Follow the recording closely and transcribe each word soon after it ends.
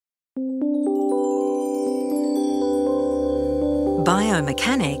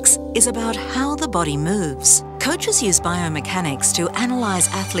Biomechanics is about how the body moves. Coaches use biomechanics to analyse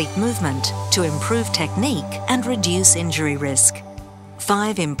athlete movement, to improve technique and reduce injury risk.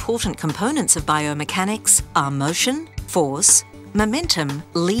 5 important components of biomechanics are motion, force, momentum,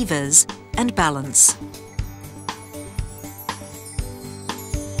 levers and balance.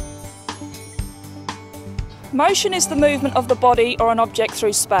 Motion is the movement of the body or an object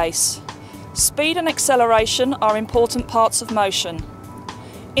through space. Speed and acceleration are important parts of motion.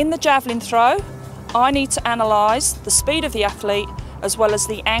 In the javelin throw, I need to analyse the speed of the athlete as well as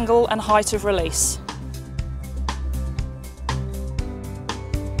the angle and height of release.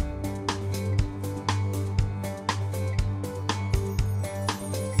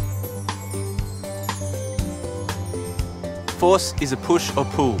 Force is a push or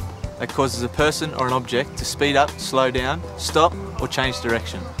pull that causes a person or an object to speed up, slow down, stop or change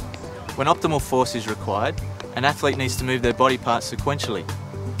direction. When optimal force is required, an athlete needs to move their body parts sequentially.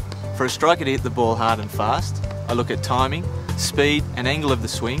 For a striker to hit the ball hard and fast, I look at timing, speed and angle of the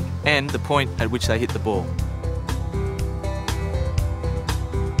swing and the point at which they hit the ball.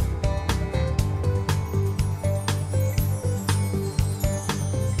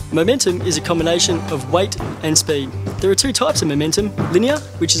 Momentum is a combination of weight and speed. There are 2 types of momentum: linear,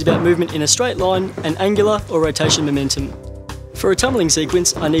 which is about movement in a straight line, and angular or rotation momentum. For a tumbling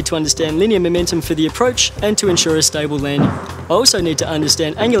sequence, I need to understand linear momentum for the approach and to ensure a stable landing. I also need to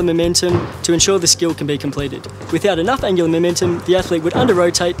understand angular momentum to ensure the skill can be completed. Without enough angular momentum, the athlete would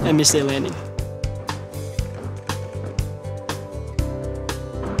under-rotate and miss their landing.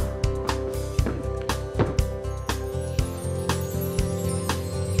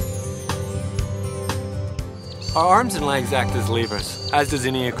 Our arms and legs act as levers, as does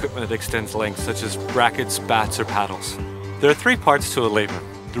any equipment that extends length, such as brackets, bats or paddles. There are 3 parts to a lever: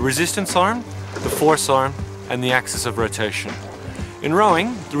 the resistance arm, the force arm and the axis of rotation. In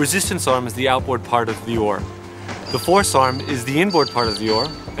rowing, the resistance arm is the outboard part of the oar. The force arm is the inboard part of the oar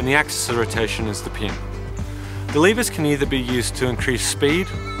and the axis of rotation is the pin. The levers can either be used to increase speed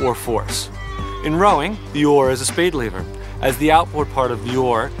or force. In rowing, the oar is a speed lever, as the outboard part of the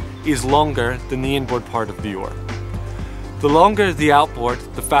oar is longer than the inboard part of the oar. The longer the outboard,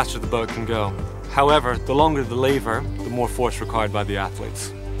 the faster the boat can go. However, the longer the lever, the more force required by the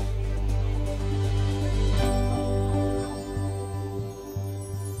athletes.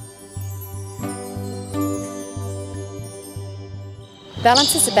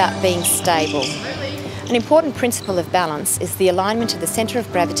 Balance is about being stable. An important principle of balance is the alignment of the centre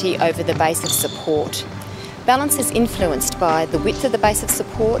of gravity over the base of support. Balance is influenced by the width of the base of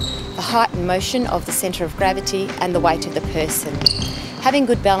support, the height and motion of the centre of gravity and the weight of the person. Having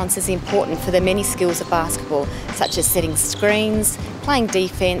good balance is important for the many skills of basketball, such as setting screens, playing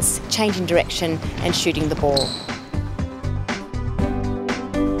defence, changing direction and shooting the ball.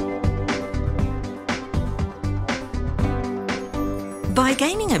 By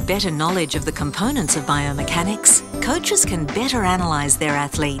gaining a better knowledge of the components of biomechanics, coaches can better analyse their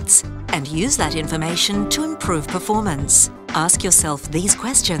athletes and use that information to improve performance. Ask yourself these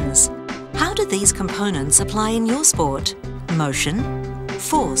questions. How do these components apply in your sport? Motion,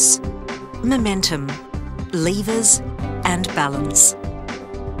 force, momentum, levers and balance.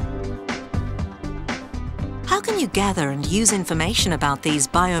 How can you gather and use information about these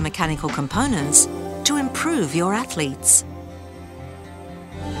biomechanical components to improve your athletes?